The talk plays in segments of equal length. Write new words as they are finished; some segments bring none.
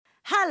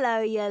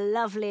Hello, you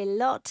lovely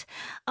lot.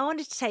 I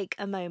wanted to take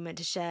a moment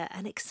to share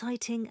an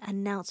exciting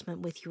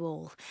announcement with you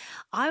all.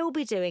 I will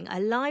be doing a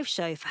live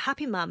show for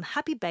Happy Mum,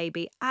 Happy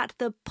Baby at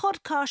the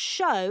Podcast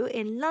Show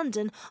in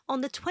London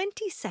on the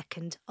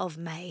 22nd of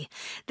May.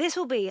 This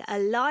will be a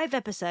live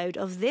episode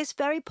of this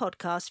very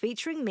podcast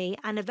featuring me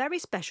and a very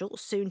special,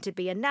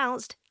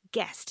 soon-to-be-announced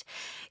guest.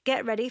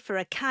 Get ready for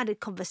a candid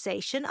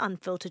conversation,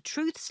 unfiltered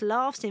truths,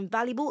 laughs,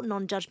 invaluable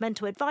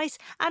non-judgmental advice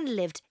and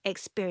lived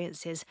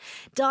experiences.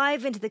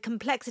 Dive into the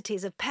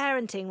complexities of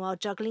parenting while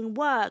juggling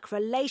work,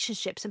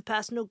 relationships and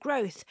personal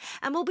growth,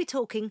 and we'll be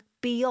talking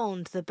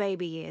beyond the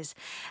baby years.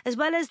 As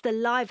well as the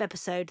live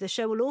episode, the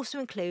show will also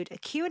include a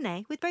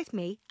Q&A with both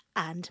me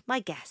and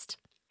my guest.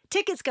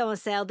 Tickets go on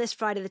sale this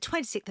Friday the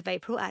 26th of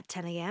April at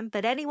 10 a.m,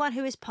 but anyone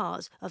who is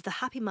part of the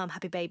Happy Mum,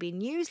 Happy Baby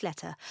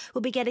newsletter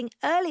will be getting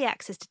early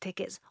access to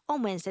tickets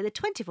on Wednesday the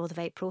 24th of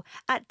April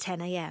at 10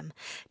 a.m.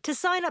 To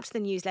sign up to the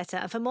newsletter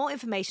and for more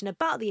information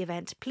about the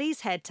event,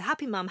 please head to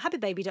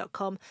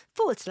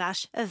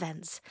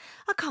happymumhappybaby.com/events.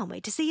 I can't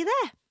wait to see you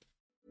there.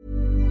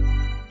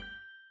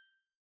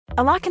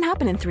 A lot can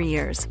happen in 3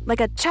 years,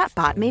 like a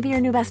chatbot may be your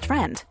new best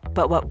friend.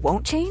 But what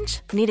won't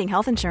change? Needing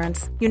health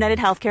insurance. United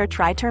Healthcare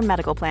Tri-Term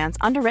Medical Plans,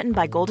 underwritten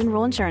by Golden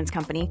Rule Insurance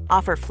Company,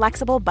 offer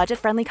flexible,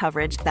 budget-friendly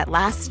coverage that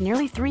lasts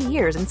nearly 3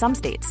 years in some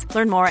states.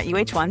 Learn more at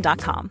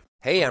uh1.com.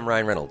 Hey, I'm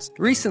Ryan Reynolds.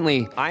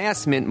 Recently, I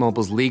asked Mint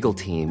Mobile's legal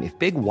team if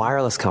big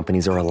wireless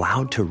companies are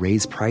allowed to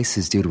raise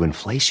prices due to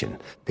inflation.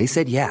 They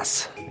said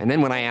yes. And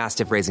then when I asked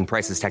if raising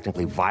prices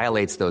technically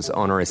violates those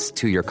onerous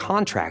two-year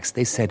contracts,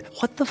 they said,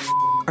 "What the f***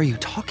 are you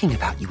talking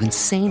about, you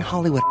insane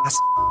Hollywood ass?"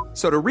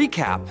 So to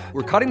recap,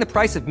 we're cutting the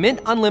price of Mint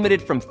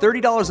Unlimited from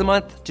 $30 a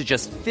month to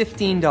just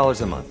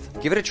 $15 a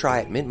month. Give it a try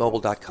at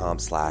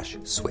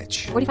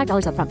mintmobile.com/switch.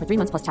 $45 up front for 3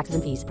 months plus taxes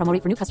and fees. Promo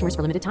rate for new customers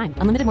for limited time.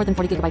 Unlimited more than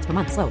 40 gigabytes per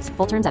month. Slows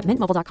full terms at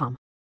mintmobile.com.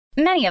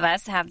 Many of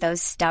us have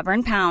those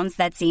stubborn pounds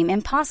that seem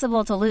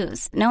impossible to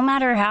lose, no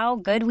matter how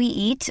good we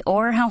eat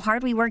or how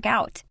hard we work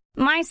out.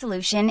 My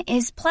solution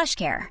is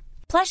PlushCare.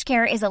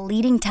 PlushCare is a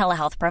leading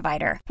telehealth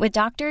provider with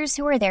doctors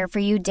who are there for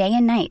you day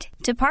and night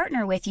to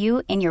partner with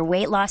you in your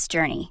weight loss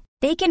journey.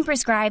 They can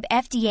prescribe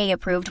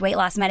FDA-approved weight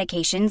loss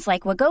medications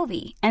like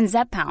Wegovy and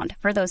Zepbound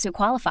for those who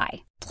qualify.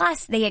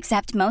 Plus, they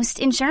accept most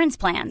insurance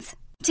plans.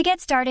 To get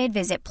started,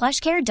 visit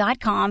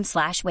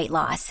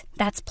plushcare.com/weightloss.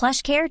 That's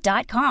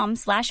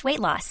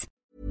plushcare.com/weightloss.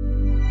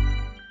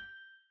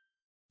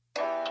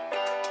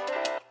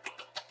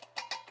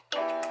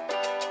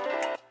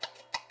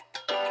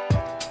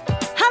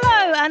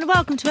 And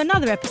welcome to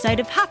another episode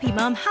of Happy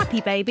Mum,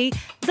 Happy Baby,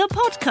 the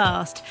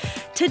podcast.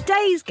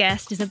 Today's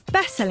guest is a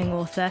best-selling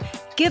author,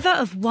 giver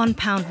of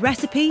 £1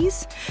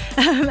 recipes,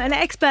 an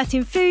expert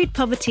in food,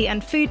 poverty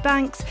and food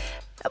banks.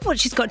 Well,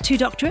 she's got 2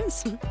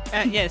 doctorates.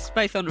 Yes,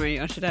 both honorary,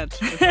 I should add,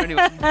 for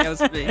anyone who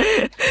knows me.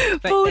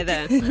 But they're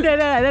there.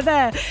 They're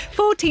there.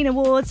 14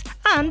 awards,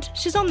 and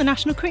she's on the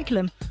national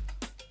curriculum.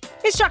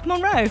 It's Jack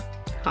Monroe.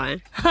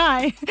 Hi.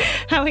 Hi.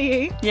 How are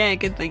you? Yeah,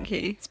 good, thank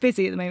you. It's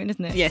busy at the moment,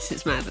 isn't it? Yes,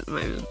 it's mad at the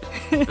moment.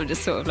 I'm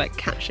just sort of like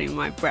catching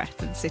my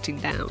breath and sitting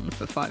down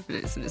for 5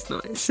 minutes, and it's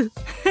nice. Well,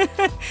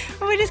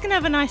 we're just going to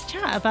have a nice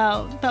chat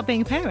about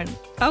being a parent.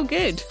 Oh,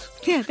 good.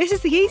 Yeah, this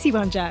is the easy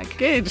one, Jack.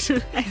 Good.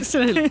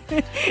 Excellent.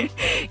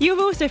 You're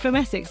also from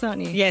Essex,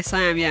 aren't you? Yes,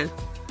 I am, yeah.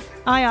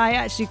 I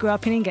actually grew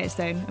up in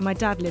Ingatestone, and my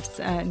dad lives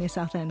near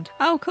Southend.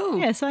 Oh, cool.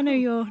 Yeah, so I know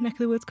your neck of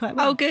the woods quite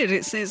well. Oh, good.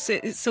 It's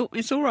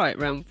all right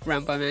round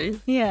by me.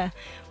 Yeah.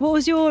 What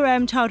was your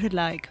childhood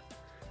like?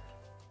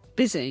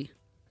 Busy.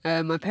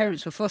 My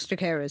parents were foster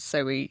carers,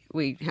 so we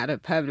had a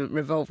permanent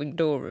revolving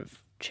door of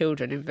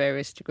children in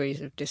various degrees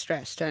of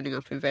distress turning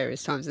up in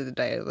various times of the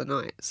day or the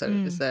night. So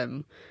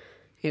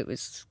it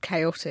was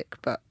chaotic,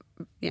 but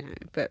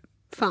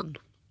fun.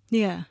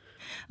 Yeah.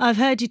 I've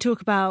heard you talk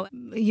about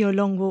your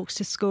long walks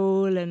to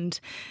school and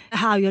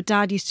how your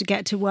dad used to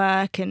get to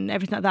work and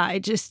everything like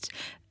that.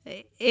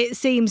 It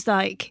seems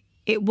like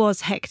it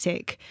was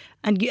hectic,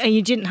 and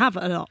you didn't have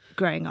a lot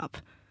growing up.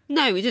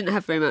 No, we didn't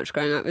have very much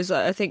growing up. It was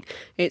I think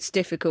it's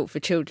difficult for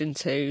children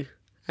to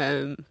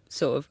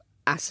sort of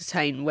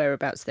ascertain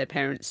whereabouts their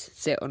parents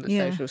sit on a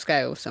social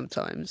scale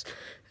sometimes.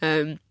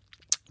 My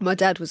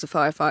dad was a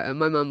firefighter.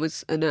 My mum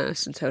was a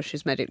nurse until she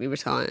was medically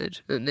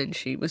retired, and then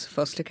she was a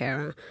foster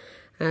carer.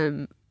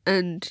 And,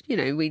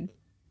 we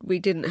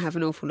didn't have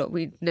an awful lot.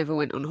 We never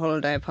went on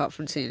holiday apart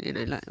from seeing,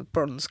 like a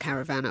bronze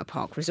caravan at a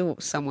park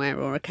resort somewhere,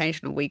 or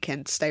occasional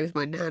weekend to stay with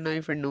my nan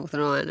over in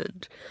Northern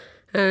Ireland.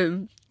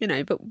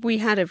 But we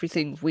had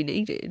everything we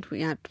needed.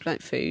 We had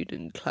like food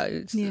and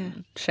clothes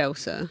and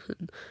shelter.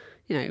 And,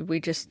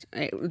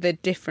 the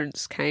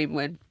difference came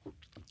when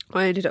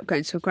I ended up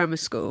going to a grammar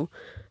school.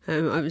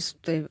 I was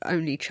the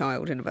only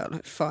child in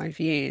about 5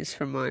 years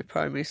from my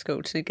primary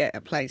school to get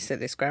a place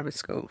at this grammar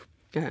school.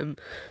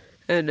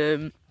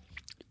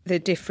 The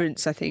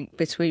difference, I think,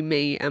 between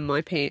me and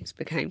my peers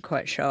became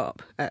quite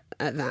sharp at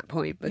that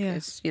point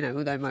because,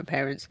 although my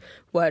parents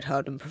worked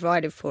hard and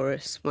provided for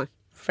us, my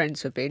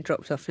friends were being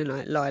dropped off in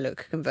like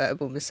lilac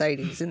convertible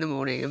Mercedes in the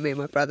morning, and me and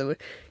my brother were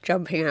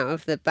jumping out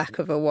of the back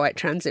of a white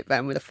transit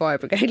van with a fire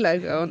brigade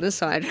logo on the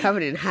side,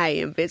 covered in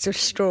hay and bits of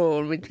straw,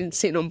 and we'd been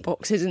sitting on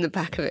boxes in the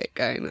back of it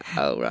going,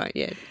 oh right,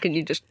 yeah, can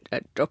you just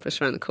drop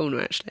us around the corner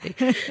actually?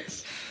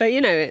 But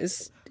you know,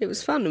 it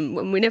was fun,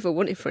 and we never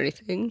wanted for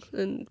anything,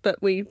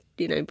 but we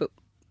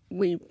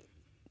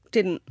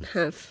didn't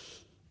have,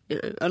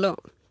 you know, a lot.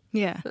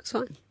 Yeah. That's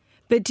fine.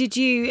 But did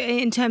you,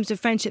 in terms of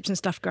friendships and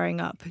stuff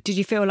growing up, did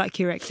you feel like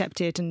you were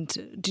accepted, and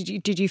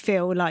did you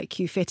feel like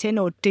you fit in,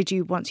 or did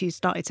you, once you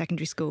started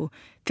secondary school,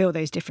 feel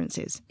those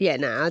differences? Yeah,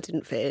 no, I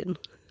didn't fit in.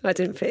 I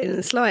didn't fit in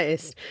the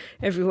slightest.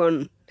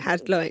 Everyone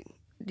had like,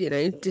 you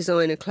know,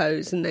 designer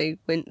clothes, and they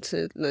went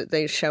to, like,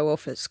 they show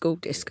off at school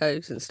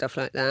discos and stuff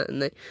like that,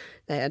 and they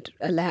had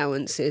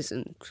allowances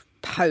and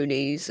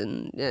ponies,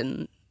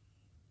 and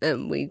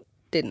we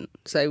didn't.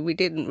 So we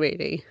didn't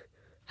really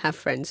have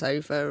friends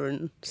over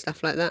and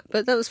stuff like that.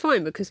 But that was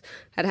fine because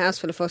I had a house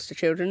full of foster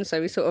children,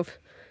 so we sort of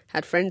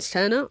had friends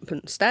turn up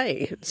and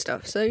stay and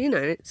stuff. So, you know,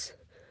 it's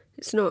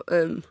not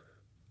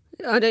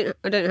I don't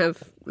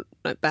have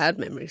like bad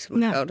memories of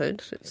my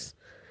childhood.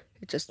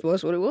 It just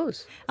was what it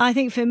was. I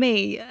think for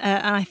me,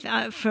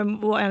 and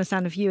from what I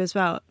understand of you as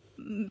well,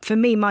 for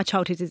me, my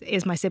childhood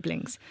is my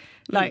siblings.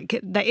 Like,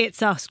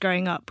 it's us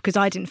growing up, because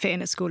I didn't fit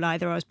in at school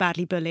either. I was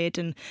badly bullied,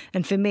 and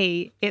for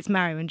me, it's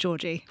Mario and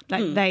Georgie.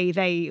 Like,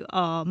 they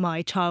are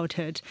my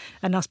childhood,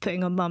 and us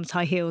putting on mum's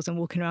high heels and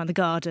walking around the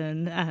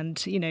garden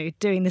and, you know,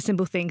 doing the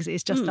simple things.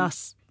 It's just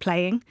us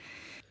playing.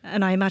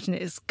 And I imagine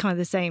it's kind of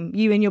the same.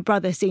 You and your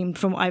brother seemed,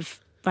 from what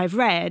I've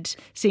read,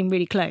 seem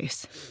really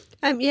close.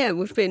 Yeah,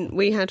 we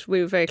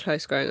were very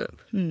close growing up.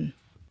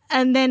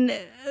 And then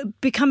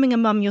becoming a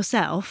mum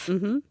yourself,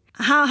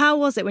 how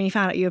was it when you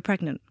found out you were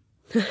pregnant?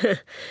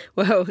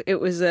 Well, it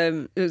was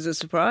a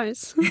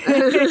surprise.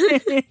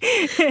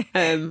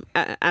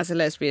 As a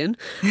lesbian.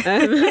 Talk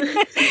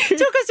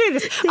us through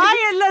this.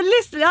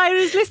 I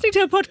was listening to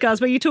a podcast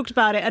where you talked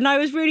about it, and I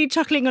was really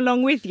chuckling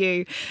along with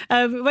you.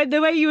 The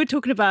way you were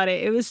talking about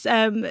it, it was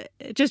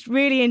just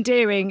really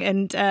endearing.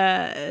 And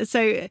so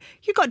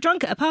you got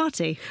drunk at a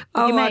party.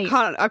 Oh,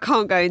 I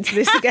can't go into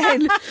this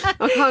again.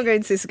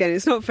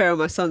 It's not fair on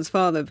my son's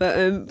father,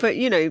 but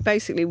you know,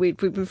 basically we've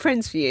been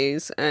friends for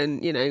years,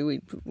 and you know,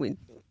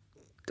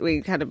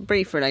 we had a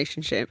brief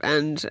relationship,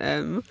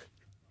 and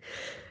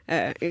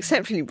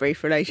exceptionally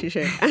brief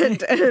relationship,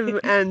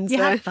 and you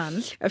had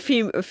fun. A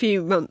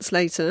few months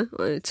later,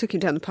 I took him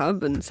down the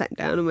pub and sat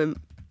down and went,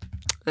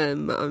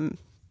 I'm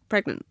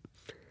pregnant,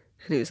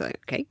 and he was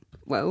like, okay,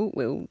 well,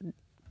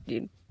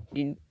 you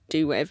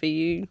do whatever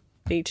you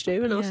need to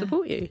do, and I'll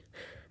support you,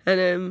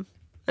 and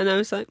I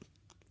was like,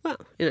 well,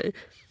 you know,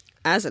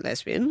 as a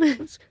lesbian,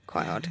 it's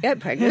quite hard to get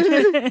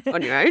pregnant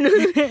on your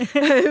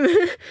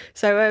own.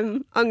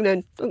 So I'm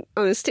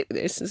gonna stick with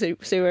this and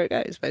see where it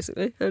goes,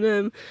 basically.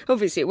 And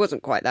obviously, it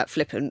wasn't quite that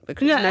flippant,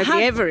 because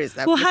nobody ever is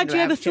that. Well, flippant had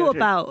you ever thought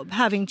about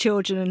having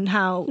children and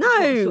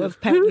what sort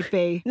of parent you'd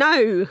be?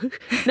 No.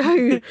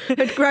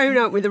 I'd grown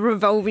up with a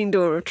revolving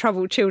door of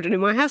troubled children in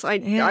my house.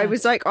 I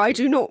was like, I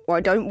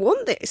don't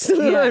want this.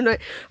 Yeah.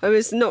 I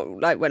was not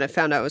like, when I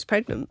found out I was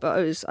pregnant, but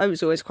I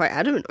was always quite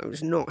adamant I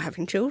was not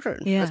having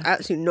children. Yeah. I was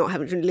absolutely not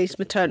having the least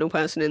maternal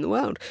person in the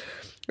world,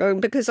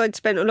 because I'd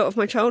spent a lot of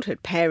my childhood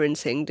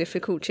parenting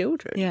difficult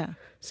children. Yeah.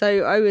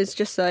 So I was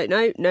just like,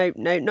 no,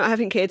 not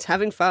having kids,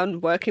 having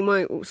fun, working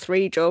my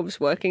 3 jobs,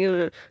 working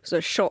as a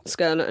shots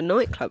girl at a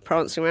nightclub,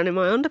 prancing around in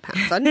my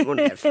underpants. I didn't want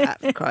to get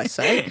fat, for Christ's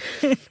sake.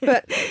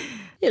 But,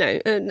 you know,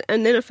 and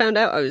then I found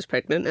out I was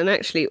pregnant, and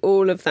actually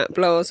all of that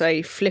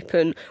blasé,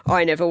 flippant,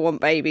 I never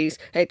want babies,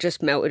 it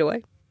just melted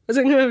away. I was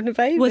going to have a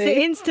baby. Was it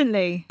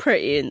instantly?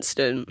 Pretty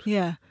instant.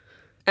 Yeah.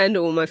 And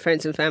all my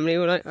friends and family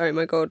were like, oh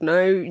my God,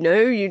 no,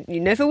 you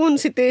never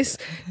wanted this.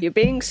 You're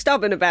being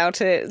stubborn about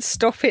it.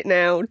 Stop it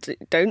now.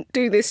 Don't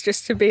do this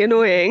just to be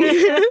annoying.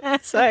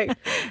 It's like,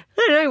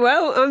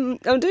 well,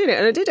 I'm doing it,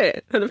 and I did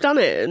it, and I've done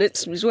it, and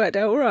it's worked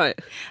out all right.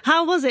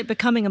 How was it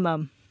becoming a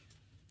mum?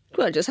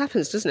 Well, it just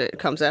happens, doesn't it? It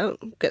comes out,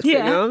 gets put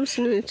in your arms,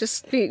 and it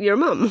just, you're a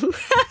mum.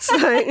 So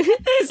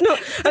it's not,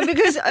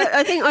 because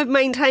I think I've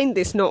maintained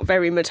this not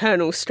very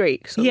maternal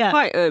streak. So I'm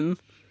quite,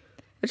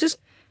 I just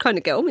kind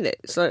of get on with it.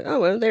 It's like, oh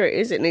well, there it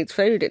is. It needs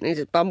food. It needs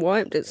its bum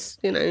wiped. It's,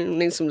 you know,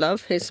 needs some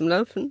love. Here's some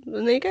love, and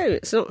there you go.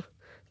 It's not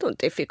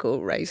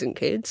difficult raising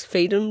kids.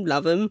 Feed them,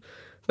 love them,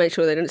 make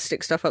sure they don't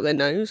stick stuff up their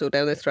nose or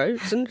down their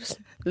throats, and just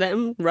let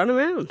them run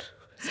around.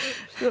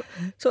 It's not,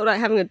 sort of like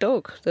having a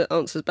dog that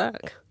answers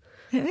back.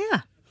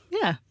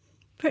 Yeah,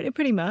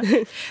 pretty much.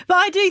 But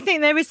I do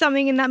think there is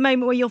something in that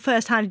moment where you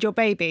first handed your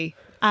baby,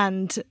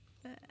 and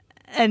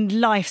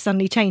life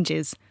suddenly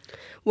changes.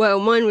 Well,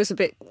 mine was a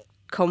bit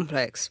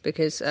complex,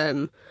 because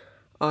I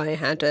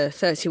had a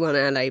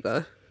 31-hour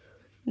labour,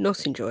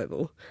 not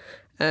enjoyable,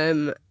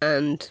 and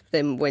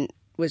then went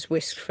was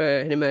whisked for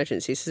an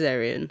emergency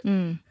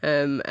cesarean,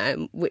 at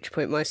which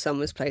point my son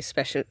was placed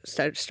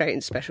straight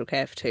into special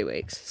care for 2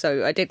 weeks.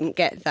 So I didn't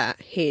get that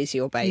here's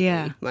your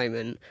baby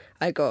moment.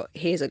 I got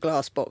here's a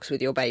glass box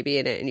with your baby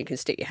in it and you can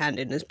stick your hand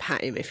in and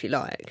pat him if you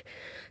like.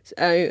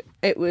 So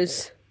it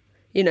was,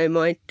 you know,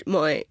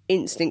 my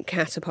instant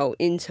catapult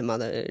into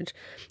motherhood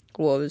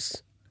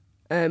was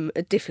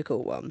a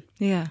difficult one.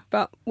 Yeah.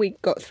 But we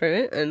got through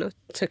it and I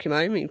took him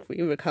home,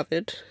 we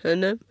recovered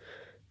and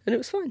it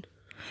was fine.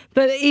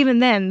 But even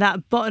then,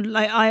 that bond,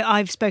 like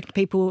I've spoken to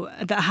people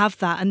that have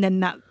that, and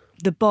then that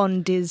the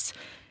bond is,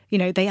 you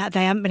know, they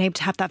haven't been able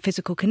to have that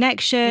physical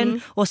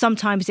connection, or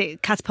sometimes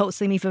it catapults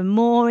them even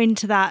more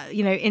into that,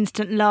 you know,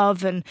 instant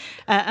love, and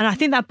I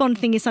think that bond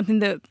thing is something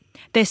that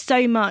there's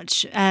so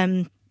much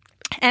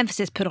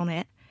emphasis put on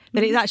it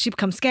that it actually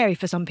becomes scary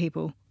for some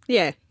people.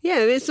 Yeah,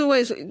 it's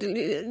always,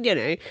 you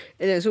know,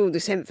 there's all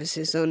this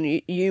emphasis on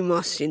you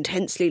must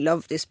intensely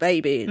love this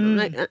baby.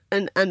 And,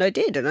 and I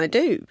did, and I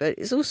do. But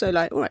it's also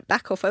like, all right,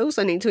 back off. I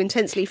also need to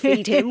intensely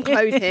feed him,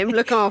 clothe him,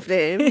 look after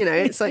him. You know,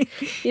 it's like,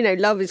 you know,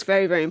 love is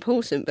very, very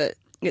important, but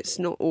it's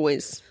not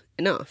always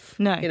enough.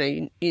 No. You know,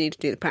 you need to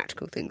do the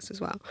practical things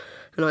as well.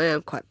 And I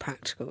am quite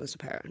practical as a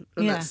parent.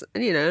 And that's,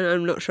 you know,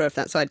 I'm not sure if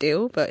that's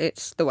ideal, but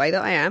it's the way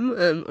that I am.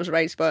 I was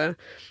raised by a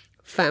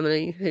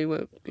family who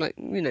were, like,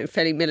 you know,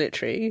 fairly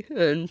military,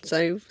 and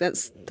so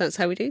that's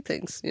how we do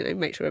things, you know,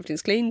 make sure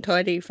everything's clean,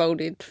 tidy,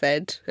 folded,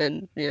 fed,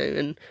 and, you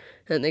know,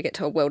 and they get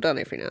told well done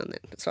every now and then.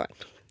 That's right.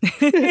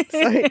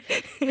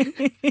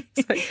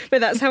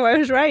 But that's how I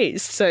was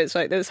raised, so it's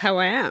like that's how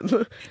I am.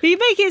 You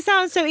make it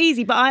sound so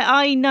easy, but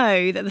I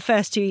know that the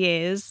first 2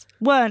 years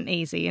weren't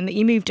easy, and that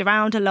you moved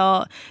around a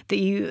lot, that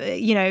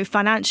you know,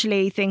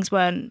 financially things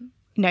weren't,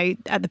 you know,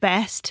 at the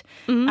best,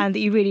 and that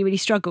you really, really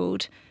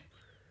struggled.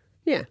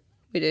 Yeah,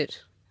 we did,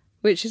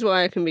 which is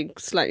why I can be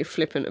slightly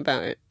flippant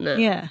about it now.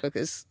 Yeah,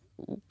 because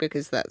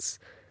that's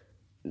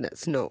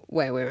not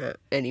where we're at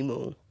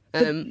anymore.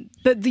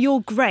 But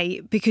you're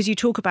great because you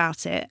talk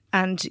about it,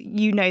 and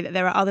you know that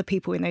there are other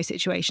people in those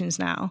situations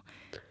now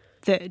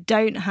that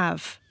don't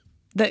have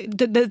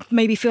that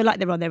maybe feel like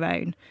they're on their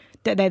own,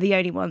 that they're the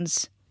only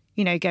ones,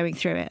 you know, going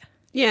through it.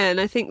 Yeah,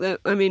 and I think that,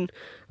 I mean,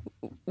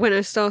 when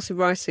I started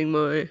writing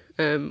my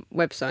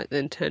website,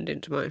 then turned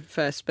into my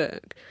first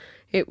book,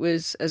 it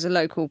was as a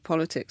local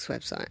politics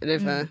website. I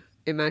never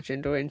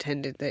imagined or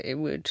intended that it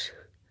would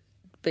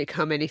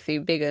become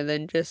anything bigger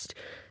than just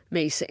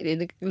me sitting in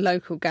the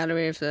local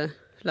gallery of the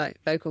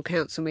local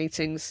council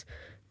meetings,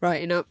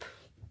 writing up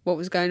what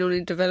was going on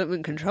in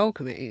development control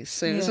committees.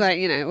 So it was like,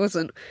 you know, it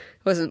wasn't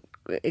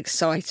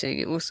exciting.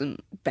 It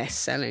wasn't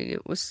best selling.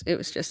 It was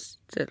just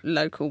a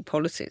local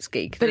politics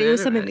geek. But it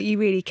was something that you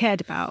really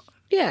cared about.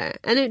 Yeah,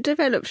 and it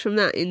developed from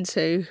that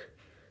into,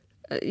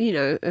 you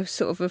know, a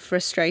sort of a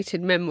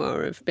frustrated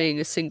memoir of being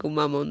a single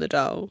mum on the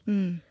dole.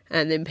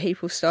 And then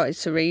people started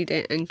to read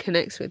it and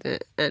connect with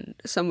it. And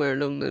somewhere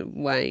along the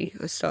way,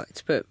 I started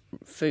to put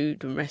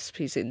food and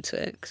recipes into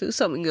it because it was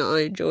something that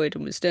I enjoyed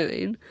and was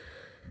doing.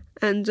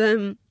 And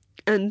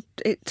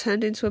it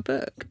turned into a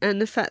book.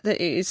 And the fact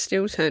that it is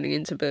still turning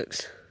into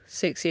books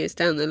 6 years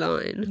down the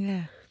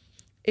line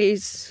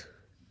is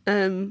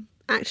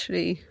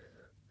actually,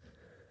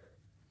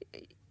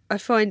 I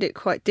find it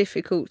quite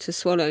difficult to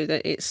swallow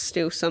that it's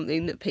still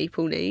something that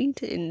people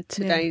need in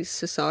today's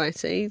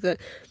society, that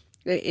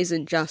it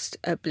isn't just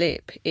a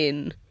blip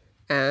in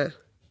our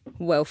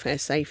welfare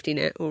safety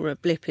net or a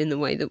blip in the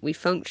way that we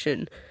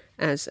function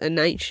as a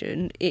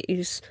nation. It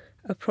is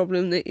a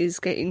problem that is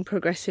getting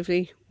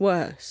progressively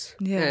worse.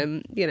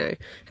 You know,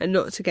 and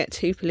not to get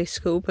too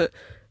political, but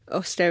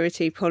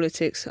austerity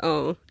politics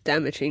are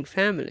damaging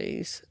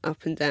families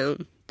up and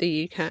down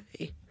the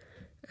UK.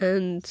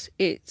 And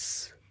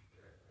it's,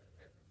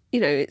 you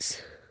know,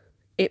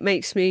 it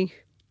makes me,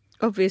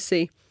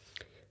 obviously,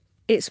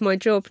 it's my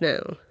job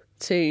now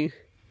to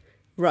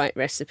write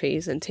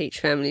recipes and teach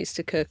families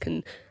to cook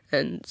and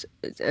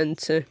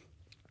to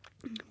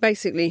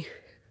basically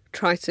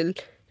try to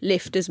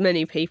lift as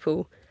many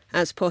people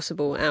as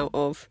possible out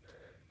of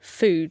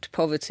food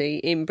poverty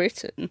in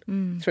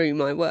Britain through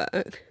my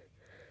work.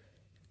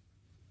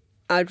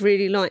 I'd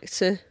really like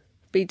to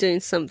be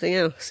doing something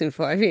else in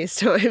 5 years'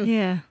 time.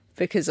 Yeah.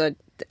 Because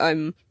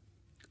I'm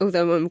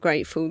although I'm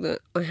grateful that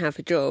I have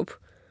a job,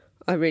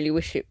 I really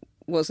wish it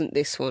wasn't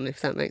this one,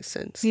 if that makes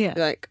sense. Yeah.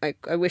 Like,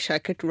 I wish I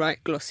could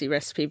write glossy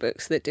recipe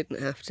books that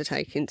didn't have to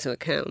take into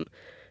account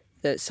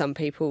that some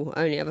people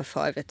only have a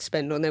 £5 to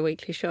spend on their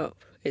weekly shop.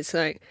 It's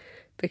like,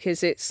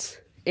 because it's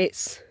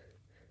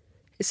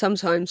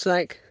sometimes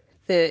like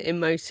the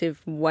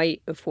emotive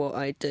weight of what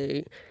I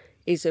do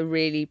is a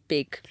really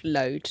big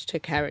load to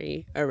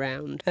carry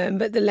around.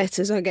 But the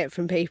letters I get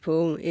from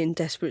people in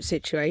desperate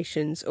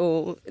situations,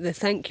 or the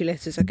thank you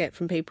letters I get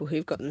from people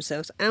who've got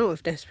themselves out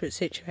of desperate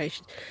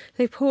situations,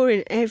 they pour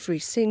in every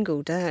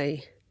single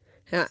day.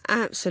 They're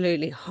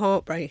absolutely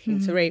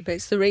heartbreaking to read, but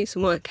it's the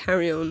reason why I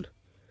carry on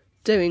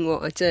doing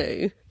what I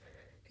do,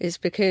 is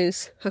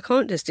because I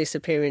can't just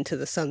disappear into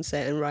the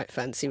sunset and write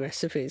fancy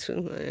recipes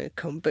with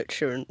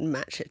kombucha and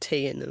matcha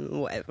tea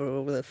and whatever,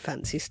 all the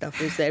fancy stuff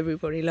is that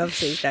everybody loves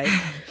these days.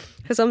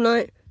 Because I'm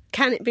like,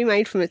 can it be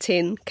made from a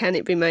tin? Can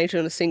it be made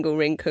on a single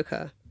ring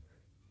cooker?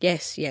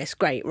 Yes,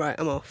 great, right,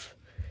 I'm off.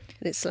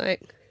 And it's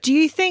like... Do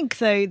you think,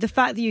 though, the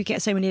fact that you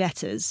get so many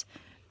letters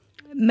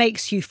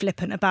makes you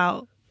flippant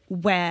about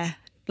where,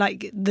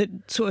 like, the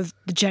sort of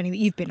the journey that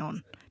you've been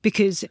on?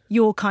 Because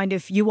you're kind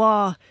of, you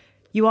are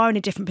in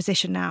a different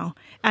position now.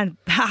 And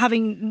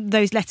having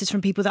those letters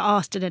from people that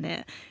are still in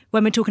it,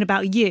 when we're talking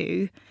about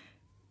you're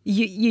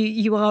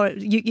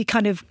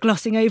kind of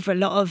glossing over a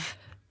lot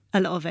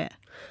of it.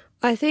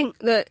 I think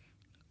that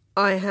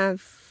I'd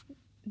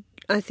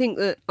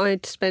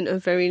spent a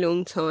very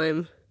long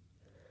time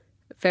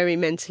very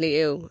mentally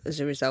ill as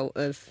a result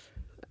of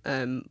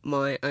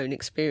my own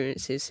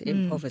experiences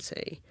in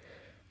poverty.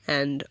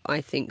 And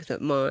I think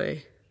that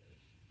my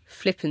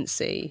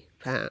flippancy,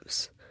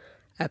 perhaps,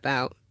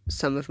 about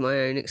some of my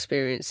own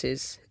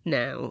experiences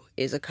now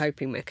is a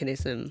coping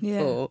mechanism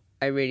for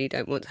I really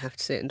don't want to have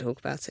to sit and talk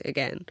about it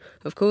again.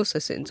 Of course I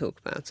sit and talk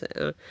about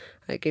it.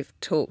 I give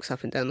talks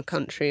up and down the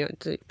country. I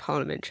do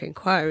parliamentary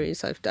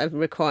inquiries. I'm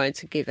required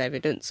to give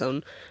evidence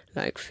on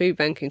like food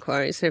bank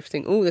inquiries and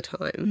everything all the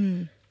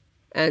time.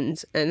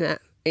 And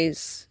that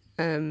is...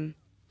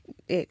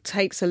 it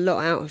takes a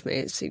lot out of me.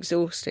 It's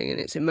exhausting and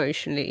it's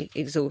emotionally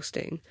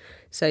exhausting.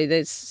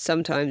 So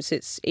sometimes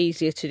it's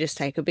easier to just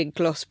take a big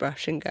gloss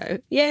brush and go,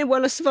 yeah,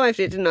 well, I survived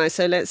it, didn't I?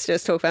 So let's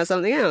just talk about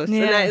something else.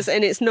 Yeah.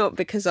 And it's not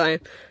because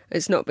I'm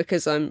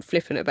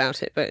flippant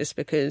about it, but it's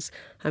because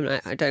I'm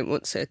like, I don't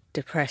want to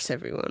depress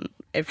everyone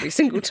every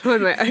single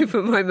time I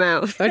open my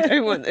mouth. I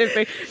don't want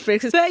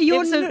because but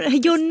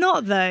you're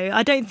not though.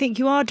 I don't think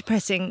you are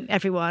depressing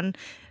everyone.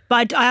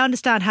 But I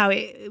understand how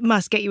it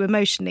must get you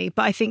emotionally,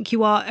 but I think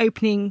you are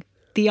opening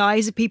the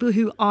eyes of people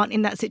who aren't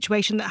in that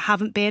situation, that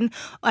haven't been,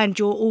 and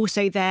you're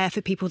also there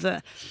for people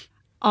that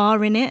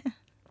are in it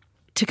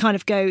to kind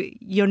of go,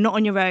 you're not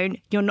on your own,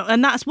 you're not,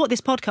 and that's what this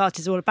podcast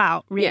is all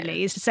about,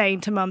 really, is saying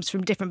to mums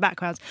from different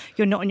backgrounds,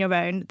 you're not on your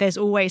own, there's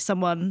always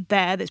someone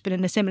there that's been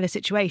in a similar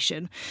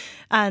situation.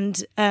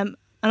 And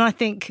I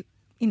think,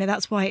 you know,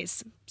 that's why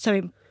it's so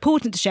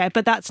important to share,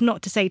 but that's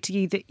not to say to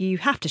you that you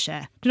have to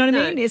share. Do you know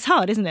what I mean? It's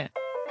hard, isn't it?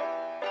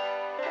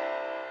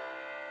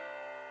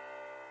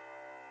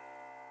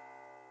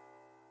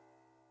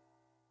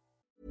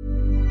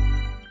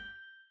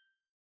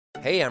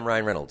 Hey, I'm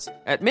Ryan Reynolds.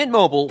 At Mint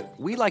Mobile,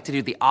 we like to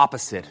do the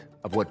opposite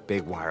of what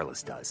Big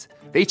Wireless does.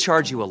 They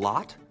charge you a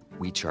lot,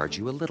 we charge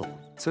you a little.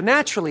 So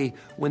naturally,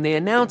 when they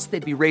announced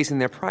they'd be raising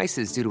their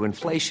prices due to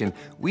inflation,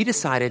 we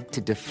decided to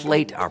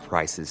deflate our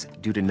prices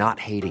due to not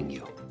hating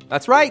you.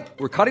 That's right.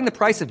 We're cutting the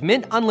price of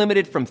Mint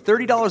Unlimited from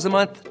 $30 a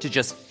month to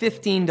just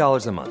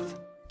 $15 a month.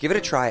 Give it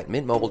a try at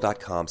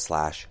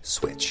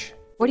mintmobile.com/switch.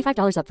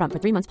 $45 up front for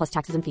 3 months plus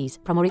taxes and fees.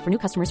 Promo rate for new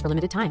customers for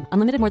limited time.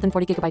 Unlimited more than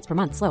 40 gigabytes per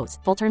month. Slows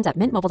full terms at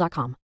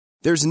mintmobile.com.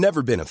 There's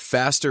never been a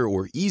faster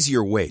or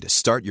easier way to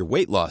start your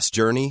weight loss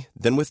journey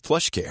than with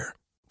PlushCare.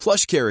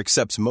 PlushCare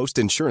accepts most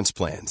insurance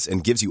plans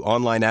and gives you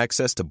online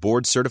access to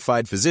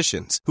board-certified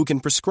physicians who can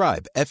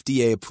prescribe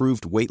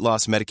FDA-approved weight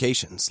loss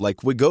medications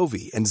like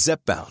Wegovy and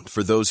Zepbound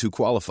for those who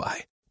qualify.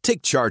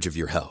 Take charge of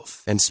your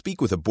health and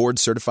speak with a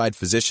board-certified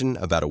physician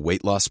about a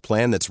weight loss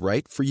plan that's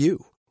right for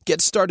you.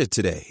 Get started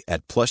today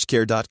at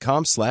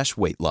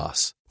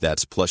plushcare.com/weight-loss.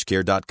 That's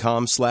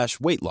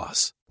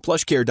plushcare.com/weight-loss.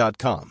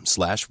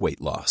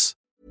 plushcare.com/weight-loss.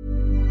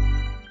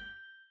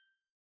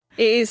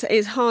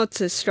 It's hard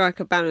to strike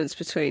a balance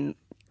between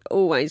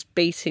always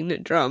beating the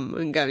drum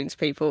and going to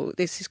people,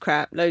 this is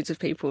crap, loads of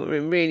people are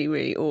in really,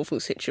 really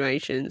awful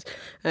situations,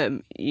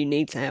 you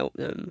need to help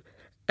them,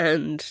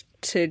 and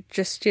to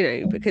just, you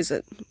know, because,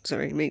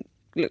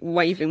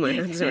 waving my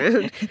hands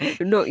around,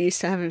 I'm not used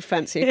to having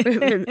fancy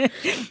equipment,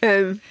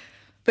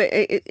 but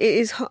it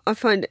is,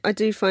 I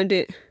do find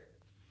it,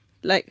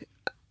 like,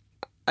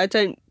 I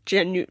don't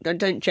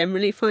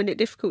generally find it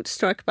difficult to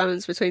strike a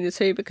balance between the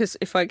two, because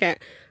if I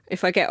get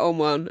on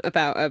one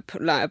about a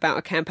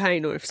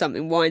campaign, or if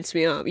something winds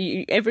me up,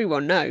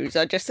 everyone knows.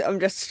 I'm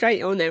just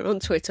straight on there on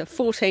Twitter,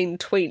 14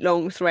 tweet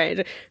long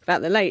thread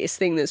about the latest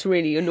thing that's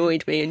really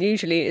annoyed me, and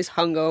usually it's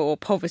hunger or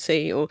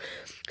poverty or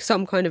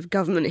some kind of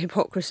government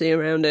hypocrisy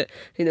around it.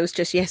 I think it was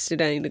just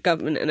yesterday the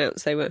government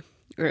announced they were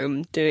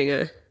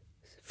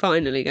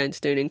finally going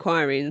to do an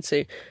inquiry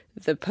into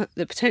the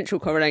potential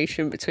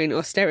correlation between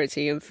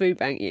austerity and food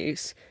bank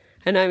use.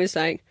 And I was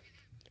like,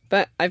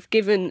 but I've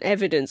given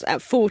evidence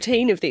at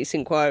 14 of these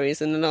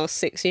inquiries in the last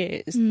 6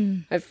 years.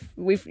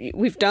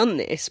 We've done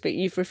this, but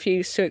you've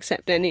refused to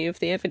accept any of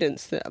the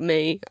evidence that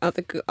me,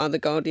 other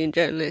Guardian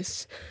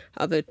journalists,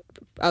 other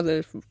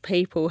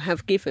people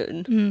have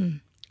given.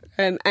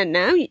 And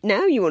now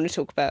you want to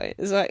talk about it.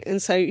 It's like,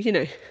 and so, you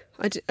know,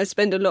 I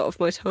spend a lot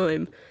of my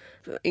time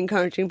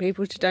encouraging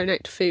people to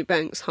donate to food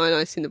banks,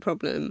 highlighting the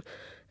problem,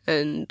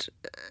 and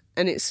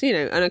it's, you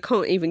know, and I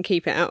can't even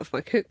keep it out of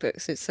my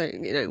cookbooks. It's so,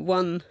 you know,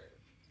 one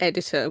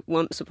editor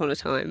once upon a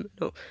time,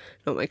 not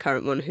my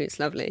current one, who's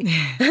lovely,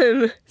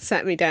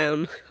 sat me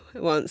down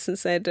once and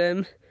said,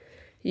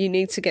 you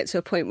need to get to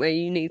a point where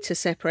you need to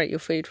separate your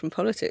food from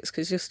politics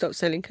because you'll stop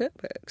selling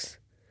cookbooks.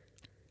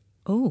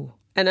 Oh.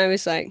 And I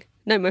was like,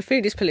 no, my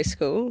food is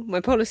political,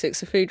 my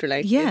politics are food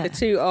related. Yeah. The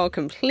two are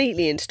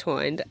completely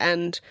intertwined,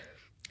 and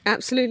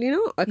absolutely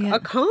not. I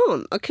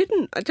can't. I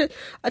couldn't.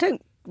 I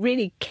don't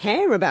really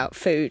care about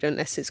food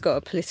unless it's got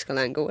a political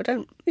angle. I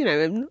don't,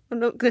 I'm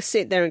not going to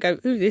sit there and go,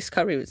 ooh, this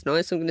curry was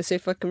nice, I'm going to see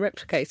if I can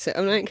replicate it.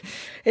 I'm like,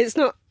 it's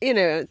not,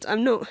 I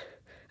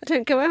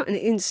don't go out and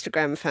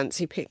Instagram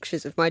fancy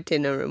pictures of my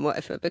dinner and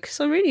whatever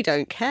because I really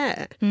don't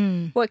care.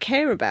 What I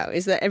care about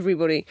is that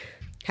everybody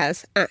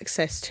has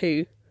access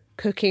to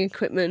cooking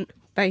equipment,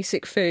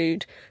 basic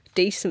food,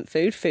 decent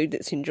food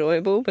that's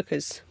enjoyable,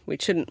 because we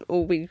shouldn't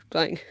all be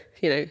like,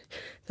 the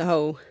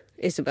whole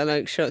Isabel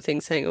Oakeshott thing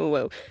saying, oh,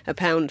 well,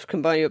 £1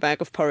 can buy you a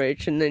bag of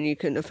porridge and then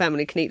a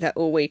family can eat that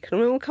all week.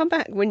 And we'll come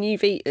back when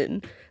you've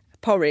eaten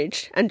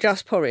porridge and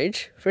just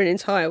porridge for an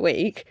entire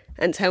week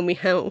and tell me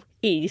how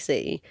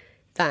easy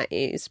that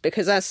is.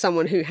 Because as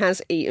someone who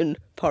has eaten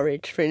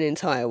porridge for an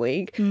entire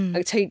week, I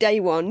can tell you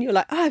day one, you're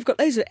like, oh, I've got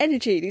loads of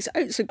energy, these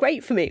oats are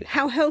great for me,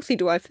 how healthy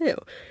do I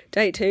feel?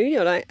 Day two,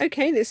 you're like,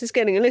 okay, this is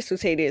getting a little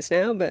tedious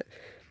now, but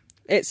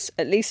it's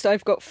at least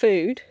I've got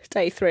food.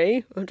 Day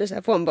three, I'll just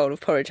have one bowl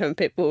of porridge, I'm a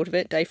bit bored of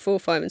it. Day 4,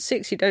 5 and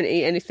 6, you don't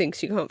eat anything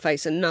because you can't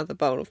face another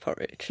bowl of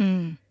porridge.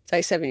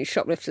 Day 7, you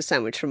shoplift a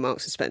sandwich from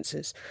Marks and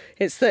Spencer's.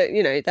 It's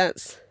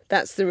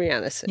that's the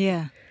reality.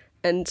 Yeah.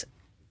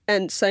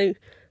 And so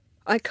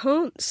I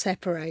can't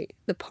separate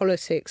the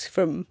politics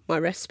from my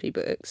recipe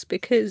books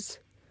because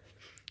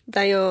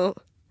they are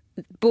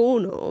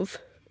born of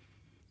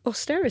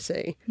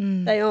austerity.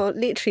 They are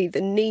literally,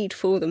 the need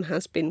for them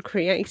has been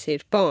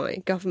created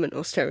by government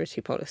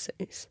austerity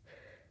policies.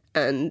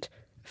 And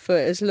for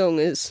as long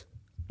as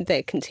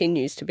there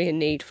continues to be a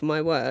need for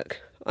my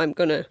work, I'm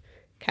going to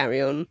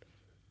carry on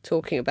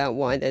talking about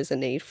why there's a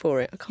need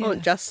for it. I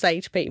can't just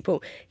say to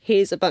people,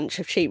 here's a bunch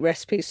of cheap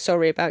recipes,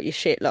 sorry about your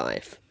shit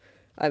life.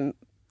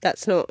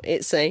 That's not,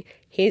 it's a,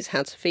 here's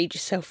how to feed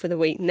yourself for the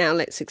week. Now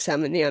let's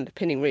examine the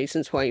underpinning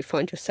reasons why you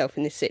find yourself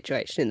in this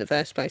situation in the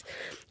first place.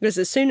 Because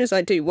as soon as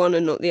I do one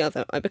and not the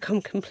other, I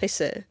become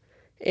complicit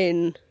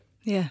in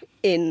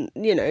allowing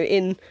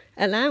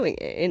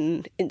it,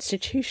 in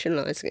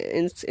institutionalising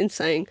it, in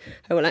saying,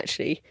 oh, well,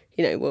 actually,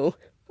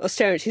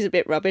 austerity's a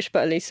bit rubbish,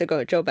 but at least I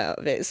got a job out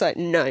of it. It's like,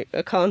 no,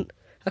 I can't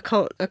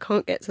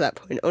get to that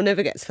point. I'll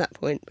never get to that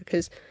point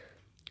because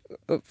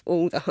of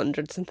all the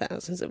hundreds and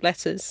thousands of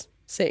letters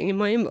sitting in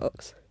my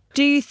inbox.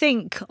 Do you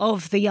think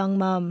of the young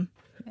mum,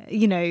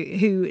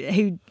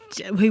 who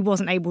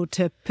wasn't able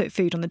to put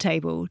food on the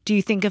table? Do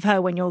you think of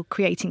her when you're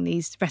creating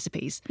these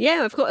recipes?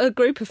 Yeah, I've got a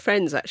group of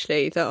friends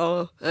actually that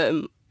are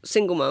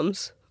single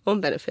mums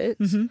on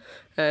benefits,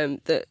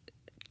 that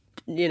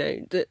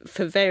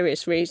for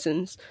various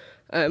reasons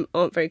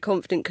aren't very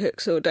confident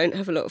cooks or don't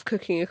have a lot of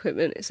cooking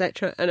equipment,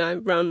 etc. And I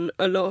run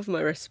a lot of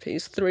my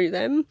recipes through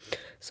them.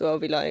 So I'll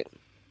be like,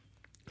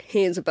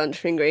 here's a bunch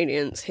of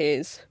ingredients,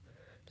 here's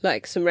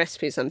like some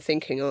recipes I'm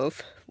thinking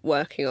of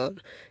working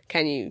on.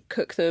 Can you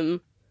cook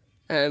them?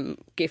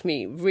 Give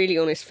me really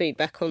honest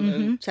feedback on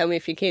them. Tell me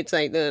if your kids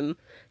ate them,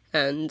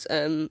 and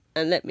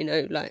let me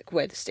know like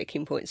where the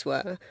sticking points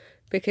were.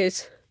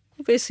 Because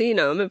obviously,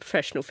 I'm a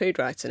professional food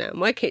writer now.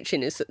 My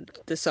kitchen is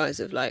the size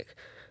of like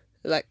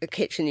a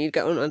kitchen you'd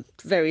get on a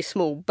very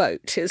small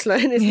boat. It's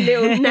like this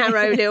little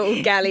narrow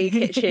little galley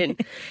kitchen,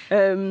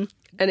 and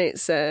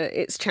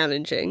it's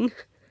challenging.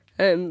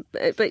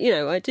 But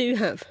I do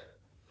have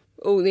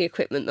all the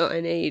equipment that I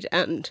need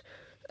and,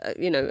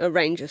 a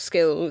range of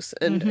skills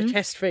and a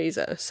chest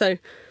freezer. So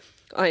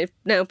I've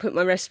now put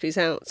my recipes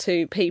out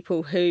to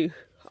people who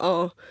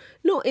are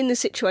not in the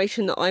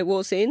situation that I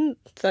was in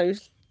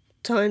those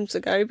times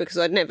ago, because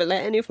I'd never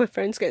let any of my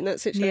friends get in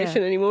that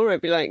situation anymore. I'd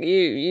be like,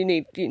 you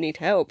need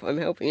help, I'm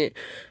helping you.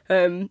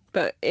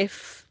 But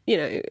if,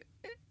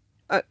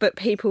 but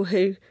people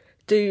who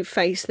do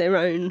face their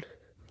own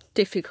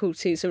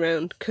difficulties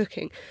around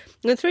cooking.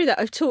 And through that,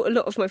 I've taught a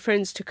lot of my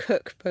friends to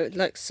cook, but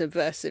like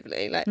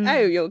subversively, like, oh,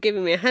 you're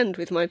giving me a hand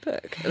with my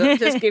book, and I'll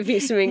just give you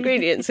some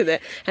ingredients with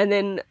it. And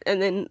then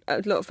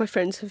a lot of my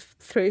friends have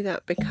through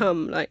that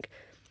become like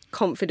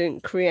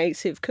confident,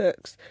 creative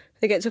cooks.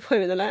 They get to a point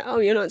where they're like, oh,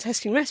 you're not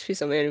testing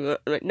recipes on me anymore.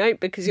 I'm like, no,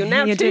 because you're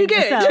now too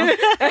good.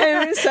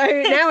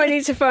 So now I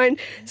need to find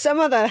some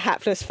other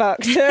hapless fuck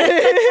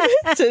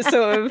to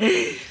sort of...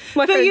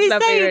 My but friends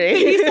love me,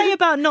 really. You say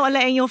about not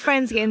letting your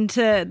friends get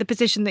into the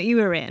position that you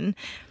were in.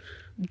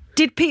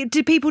 Did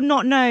people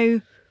not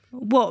know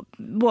what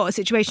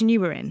situation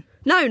you were in?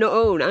 No, not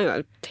all. No,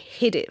 I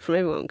hid it from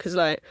everyone because,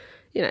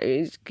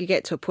 you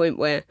get to a point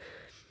where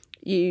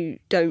you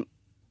don't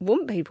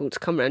want people to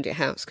come around your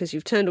house because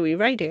you've turned all your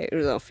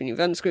radiators off and you've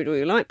unscrewed all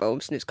your light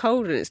bulbs and it's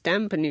cold and it's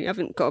damp and you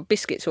haven't got a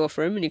biscuit to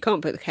offer them and you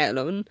can't put the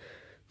kettle on.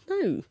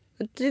 No,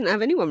 I didn't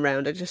have anyone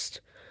round.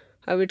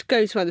 I would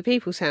go to other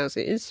people's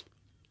houses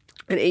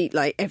and eat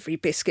like every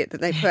biscuit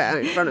that they put out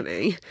in front of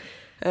me.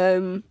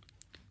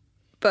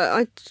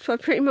 But I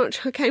pretty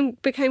much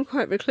became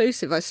quite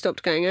reclusive. I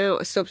stopped going out.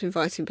 I stopped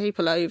inviting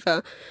people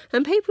over,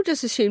 and people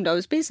just assumed I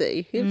was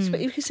busy.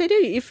 Because they do.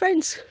 Your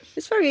friends.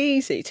 It's very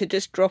easy to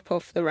just drop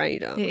off the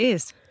radar. It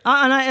is.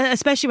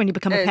 Especially when you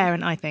become a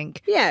parent, I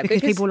think. Yeah,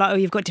 because people are like, oh,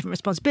 you've got different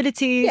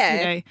responsibilities.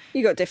 Yeah,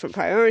 you've got different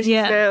priorities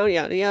now,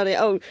 yada,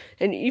 yada. Oh,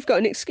 and you've got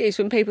an excuse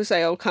when people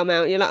say, oh, come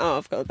out, you're like, oh,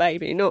 I've got a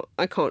baby, not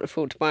I can't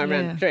afford to buy a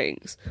round of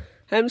drinks.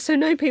 So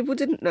no, people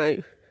didn't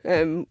know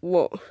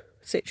what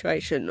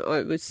situation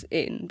I was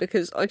in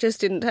because I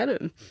just didn't tell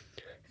them.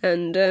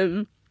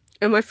 And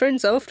my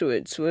friends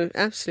afterwards were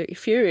absolutely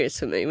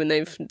furious at me when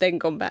they've then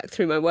gone back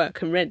through my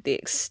work and read the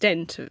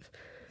extent of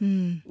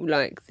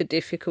like the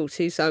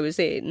difficulties I was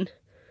in.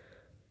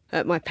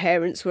 My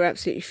parents were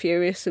absolutely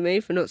furious at me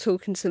for not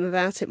talking to them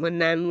about it. My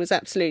nan was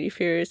absolutely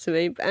furious at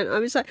me. And I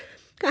was like,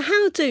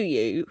 how do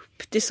you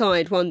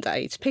decide one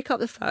day to pick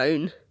up the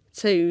phone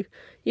to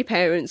your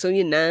parents or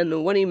your nan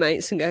or one of your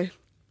mates and go,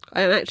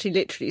 I am actually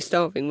literally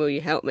starving, will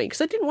you help me? Because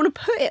I didn't want to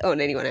put it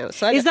on anyone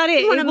else. Is that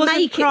it? It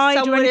wasn't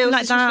pride or anything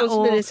like that?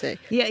 Responsibility.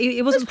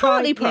 It wasn't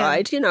partly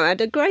pride. You know, I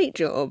had a great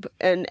job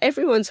and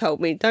everyone told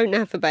me, don't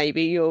have a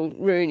baby, you'll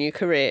ruin your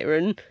career.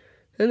 And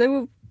they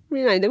were,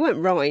 you know, they weren't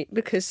right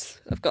because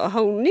I've got a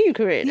whole new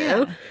career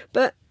now.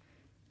 But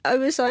I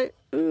was like,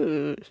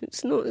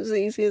 it's not as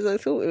easy as I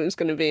thought it was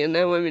going to be, and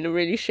now I'm in a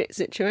really shit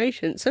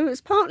situation. So it's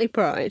partly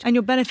pride. And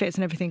your benefits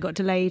and everything got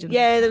delayed.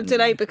 Yeah, they were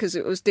delayed because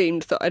it was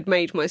deemed that I'd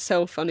made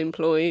myself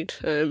unemployed.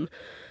 And,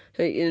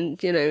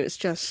 you know,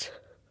 it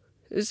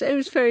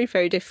was very,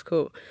 very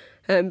difficult.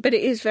 But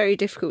it is very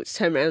difficult to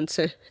turn around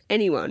to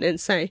anyone and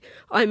say,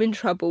 I'm in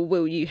trouble,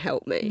 will you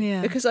help me?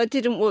 Yeah. Because I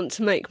didn't want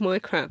to make my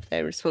crap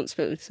their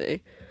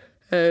responsibility.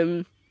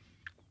 And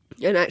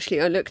actually,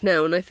 I look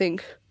now and I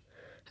think,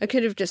 I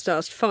could have just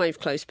asked 5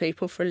 close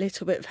people for a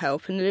little bit of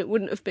help and it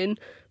wouldn't have been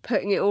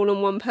putting it all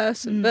on one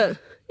person. But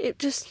it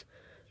just,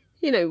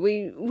 you know,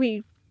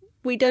 we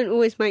don't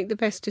always make the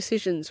best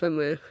decisions when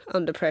we're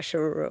under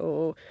pressure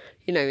or,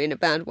 you know, in a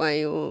bad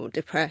way or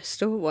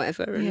depressed or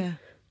whatever.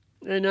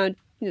 And I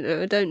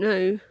don't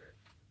know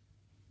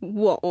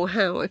what or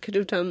how I could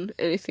have done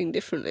anything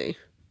differently.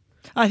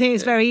 I think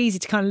it's very easy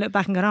to kind of look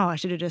back and go, oh, I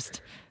should have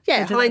just...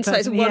 Yeah,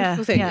 hindsight's a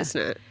wonderful thing,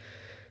 isn't it?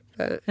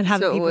 And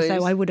having people say,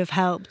 I would have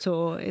helped,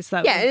 or is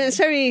that... Yeah, and it's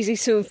very easy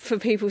for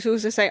people to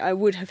also say, I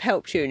would have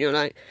helped you, and you're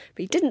like,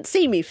 but you didn't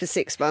see me for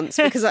 6 months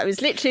because I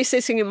was literally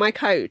sitting in my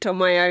coat on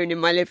my own in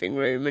my living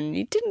room, and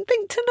you didn't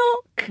think to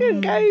knock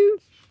and go,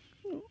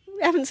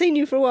 I haven't seen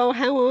you for a while,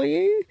 how are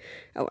you?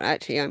 Oh,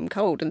 actually, I'm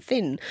cold and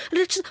thin. And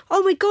it's just,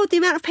 oh my God, the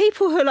amount of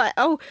people who are like,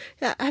 oh,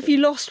 have you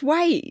lost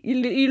weight?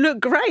 You look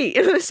great.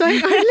 And it's like,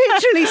 I'm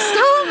literally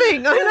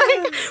starving.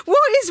 I'm like,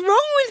 what is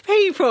wrong with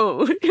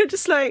people? You're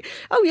just like,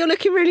 oh, you're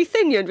looking really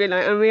thin. You'd be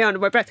like, oh, yeah, under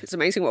my breath, it's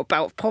amazing what a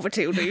bout of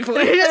poverty will do for you.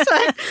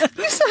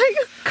 It's like,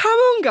 come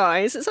on,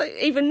 guys. It's like,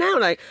 even now,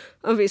 like,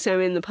 obviously I'm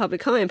in the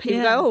public eye and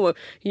people go, oh, well,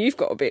 you've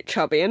got a bit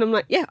chubby. And I'm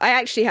like, yeah, I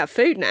actually have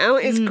food now.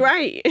 It's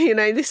great. You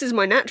know, this is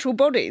my natural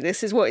body.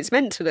 This is what it's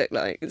meant to look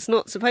like. It's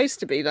not supposed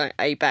to be like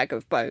a bag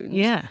of bones.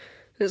 Yeah.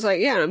 It's like,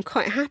 yeah, I'm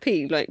quite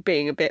happy like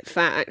being a bit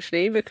fat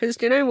actually because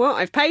do you know what?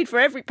 I've paid for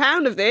every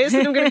pound of this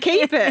and I'm going to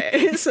keep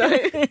it. So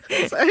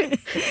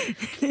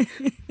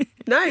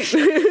no.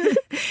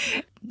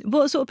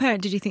 What sort of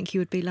parent did you think you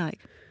would be like?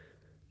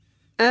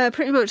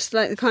 Pretty much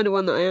like the kind of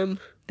one that I am.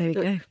 There you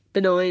go.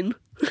 Benign.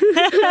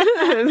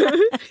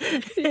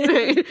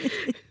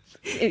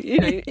 You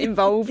know,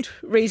 involved,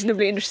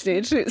 reasonably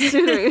interested. It's,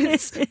 you know,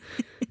 it's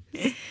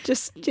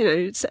just, you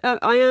know,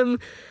 I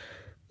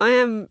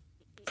am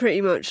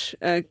pretty much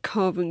a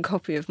carbon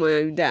copy of my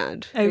own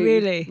dad. Oh,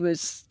 really?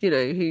 Was, you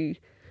know, who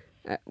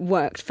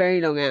worked very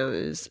long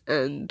hours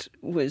and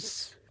he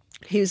was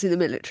in the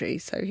military,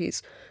 so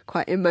he's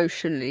quite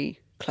emotionally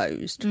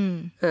closed,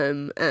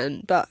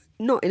 but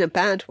not in a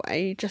bad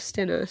way, just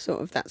in a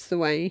sort of that's the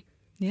way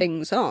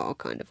things are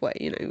kind of way.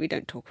 You know, we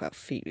don't talk about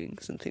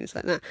feelings and things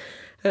like that.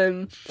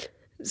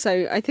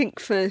 So I think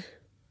for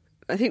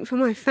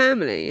my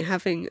family,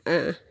 having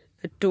a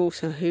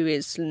daughter who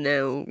is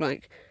now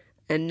like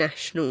a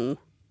national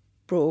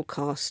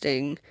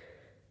broadcasting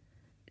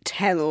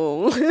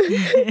tell-all,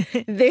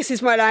 this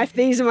is my life,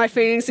 these are my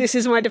feelings, this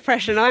is my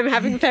depression, I'm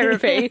having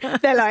therapy,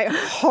 they're like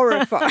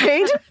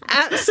horrified,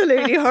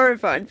 absolutely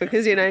horrified,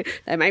 because, you know,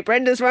 their mate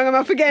Brenda's rung them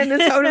up again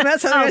and told them about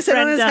something I said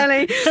on the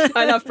telly.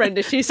 I love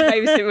Brenda, she used to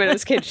babysit me when I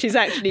was a kid, she's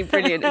actually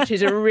brilliant and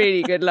she's a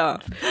really good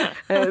laugh.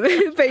 But,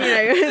 you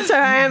know, so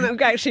I am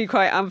actually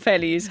quite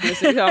unfairly using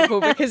this example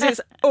because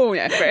it's all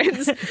their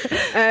friends.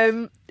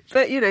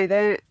 But, you know,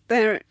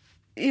 they're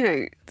you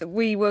know,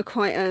 we were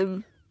quite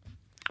a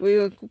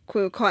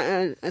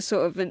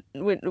sort of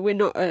we're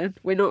not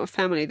a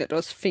family that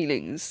does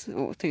feelings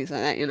or things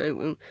like that. You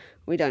know,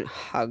 we don't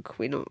hug.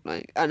 We're not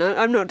like, and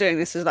I'm not doing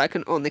this as like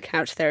an on the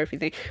couch therapy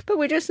thing, but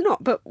we're just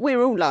not. But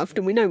we're all loved,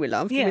 and we know we're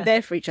loved. Yeah. And we're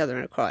there for each other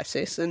in a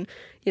crisis, and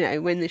you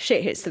know, when the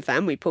shit hits the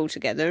fan, we pull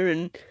together,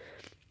 and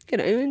you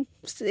know, and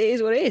it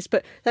is what it is.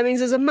 But that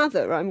means as a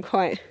mother, I'm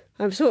quite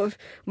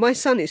my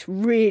son is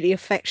really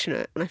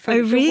affectionate, and I find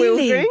it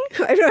really? bewildering.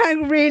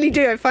 I really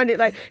do. I find it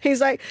like,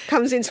 he's like,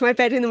 comes into my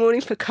bed in the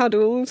morning for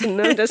cuddles,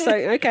 and I'm just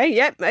like, okay,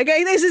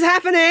 this is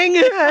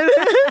happening.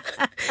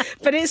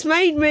 But it's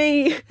made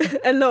me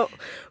a lot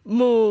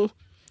more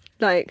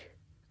like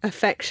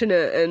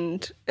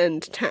affectionate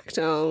and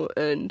tactile,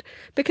 and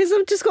because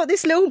I've just got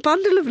this little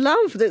bundle of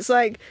love that's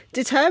like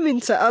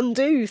determined to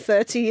undo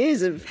 30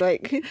 years of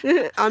like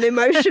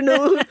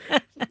unemotional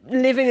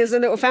living as a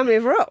little family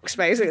of rocks,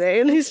 basically.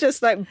 And he's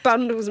just like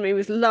bundles me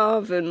with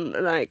love, and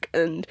like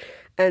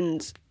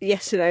and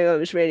yesterday I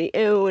was really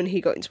ill, and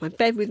he got into my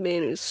bed with me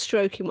and he was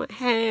stroking my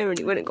hair, and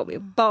he went and got me a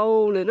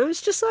bowl, and I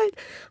was just like,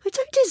 I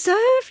don't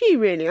deserve you,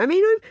 really. I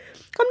mean,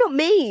 I'm not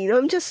mean.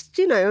 I'm just,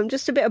 I'm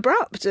just a bit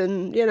abrupt,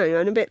 and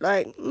and a bit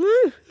like,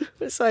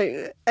 it's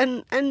like,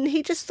 and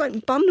he just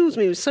like bundles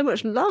me with so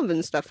much love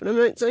and stuff, and I'm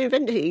like, so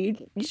eventually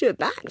you do it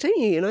back, don't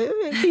you?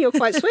 I think you're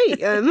quite sweet.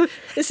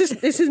 This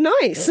is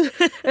nice.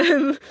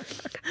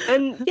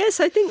 And yes,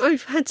 I think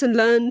I've had to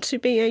learn to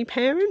be a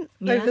parent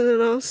over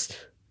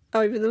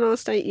the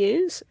last 8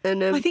 years,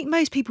 and I think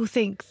most people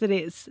think that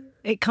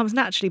it comes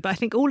naturally, but I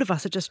think all of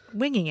us are just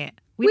winging it.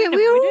 We are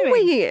all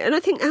winging it, and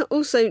I think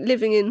also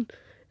living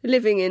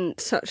in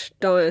such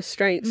dire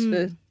straits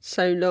for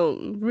so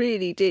long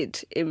really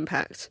did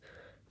impact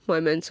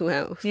my mental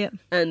health. Yeah.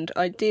 And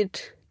I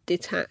did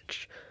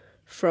detach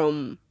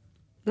from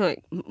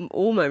like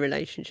all my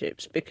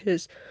relationships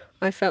because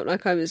I felt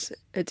like I was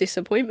a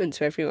disappointment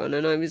to everyone,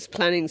 and I was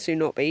planning to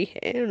not be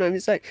here, and I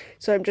was like,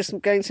 so I'm just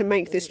going to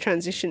make this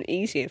transition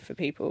easier for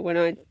people when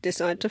I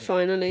decide to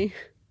finally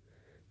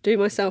do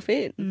myself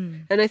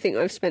in. And I think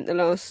I've spent the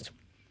last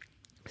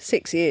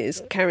 6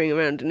 years carrying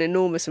around an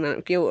enormous amount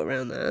of guilt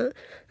around that,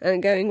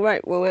 and going,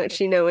 right, well,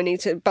 actually now I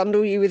need to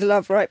bundle you with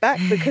love right back,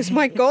 because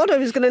my God, I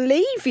was going to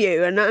leave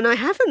you, and I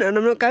haven't, and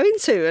I'm not going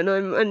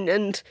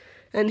to,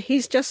 and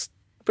he's just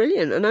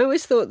brilliant. And I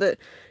always thought that,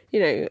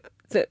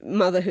 that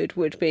motherhood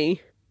would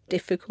be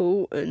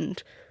difficult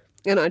and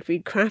I'd be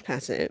crap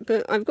at it,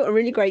 but I've got a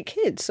really great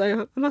kid,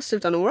 so I must have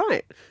done all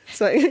right.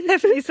 So it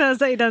definitely sounds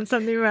like you've done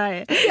something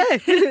right. Yeah,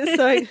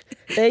 so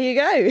there you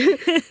go.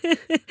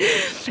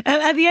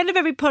 At the end of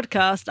every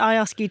podcast, I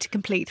ask you to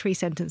complete 3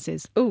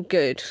 sentences. Oh,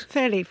 good.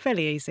 Fairly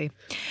easy.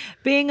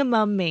 Being a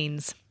mum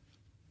means...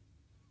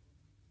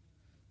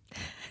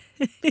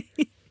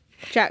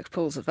 Jack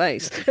pulls a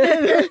face.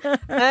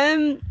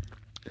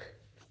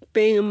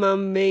 Being a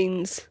mum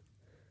means...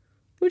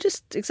 well,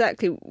 just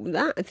exactly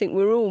that. I think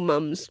we're all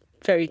mums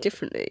very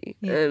differently.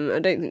 Yeah. I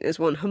don't think there's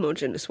one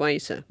homogenous way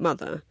to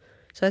mother.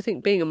 So I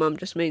think being a mum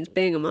just means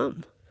being a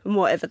mum, and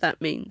whatever that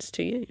means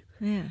to you.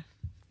 Yeah.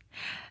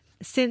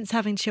 Since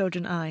having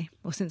children,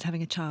 since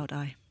having a child,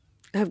 I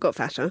have got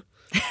fatter.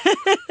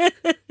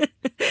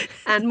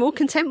 And more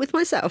content with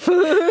myself.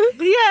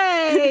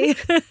 Yay!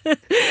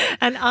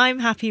 And I'm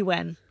happy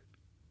when?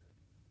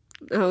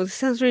 Oh, this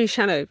sounds really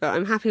shallow, but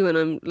I'm happy when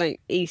I'm like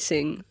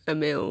eating a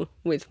meal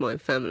with my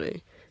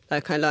family.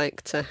 Like I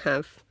like to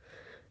have,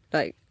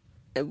 like,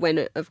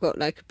 when I've got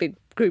like a big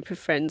group of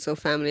friends or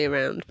family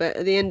around. But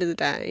at the end of the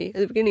day,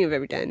 at the beginning of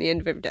every day and the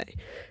end of every day,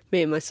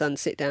 me and my son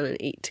sit down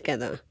and eat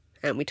together,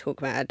 and we talk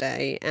about our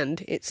day,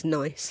 and it's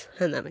nice,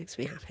 and that makes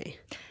me happy.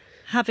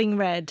 Having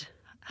read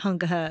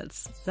Hunger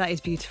Hurts, that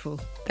is beautiful.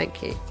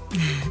 Thank you.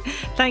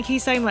 Thank you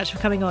so much for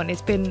coming on.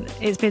 It's been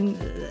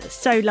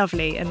so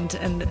lovely and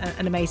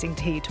amazing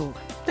to hear you talk.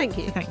 Thank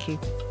you. Thank you.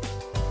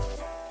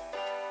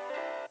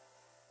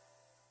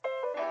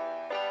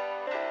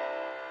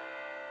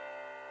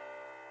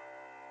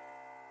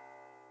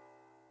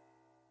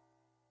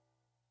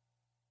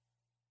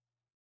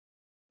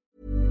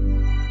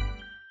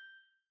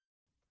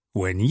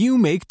 When you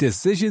make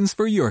decisions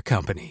for your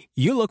company,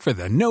 you look for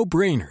the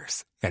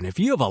no-brainers. And if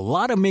you have a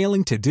lot of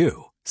mailing to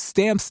do,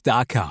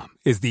 Stamps.com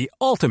is the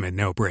ultimate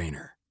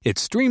no-brainer. It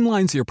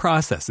streamlines your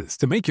processes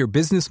to make your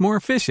business more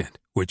efficient,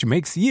 which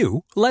makes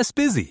you less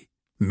busy.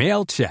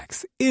 Mail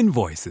checks,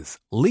 invoices,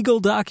 legal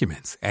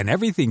documents, and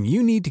everything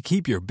you need to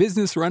keep your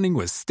business running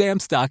with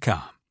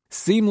Stamps.com.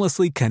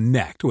 Seamlessly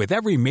connect with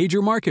every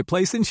major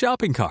marketplace and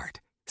shopping cart.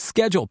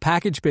 Schedule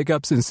package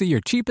pickups and see your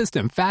cheapest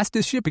and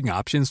fastest shipping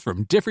options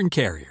from different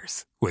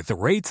carriers, with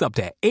rates up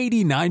to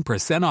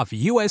 89% off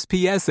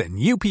USPS and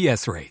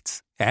UPS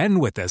rates. And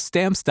with the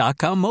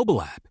Stamps.com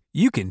mobile app,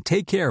 you can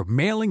take care of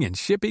mailing and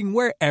shipping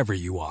wherever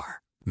you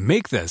are.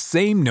 Make the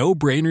same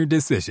no-brainer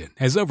decision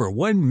as over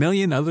 1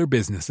 million other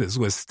businesses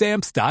with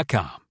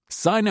Stamps.com.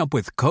 Sign up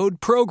with code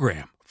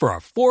PROGRAM for a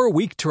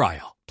 4-week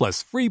trial,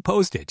 plus free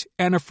postage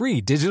and a free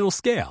digital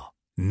scale.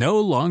 No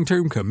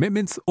long-term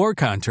commitments or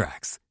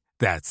contracts.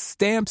 That's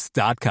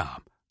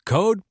Stamps.com.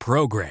 Code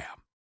PROGRAM.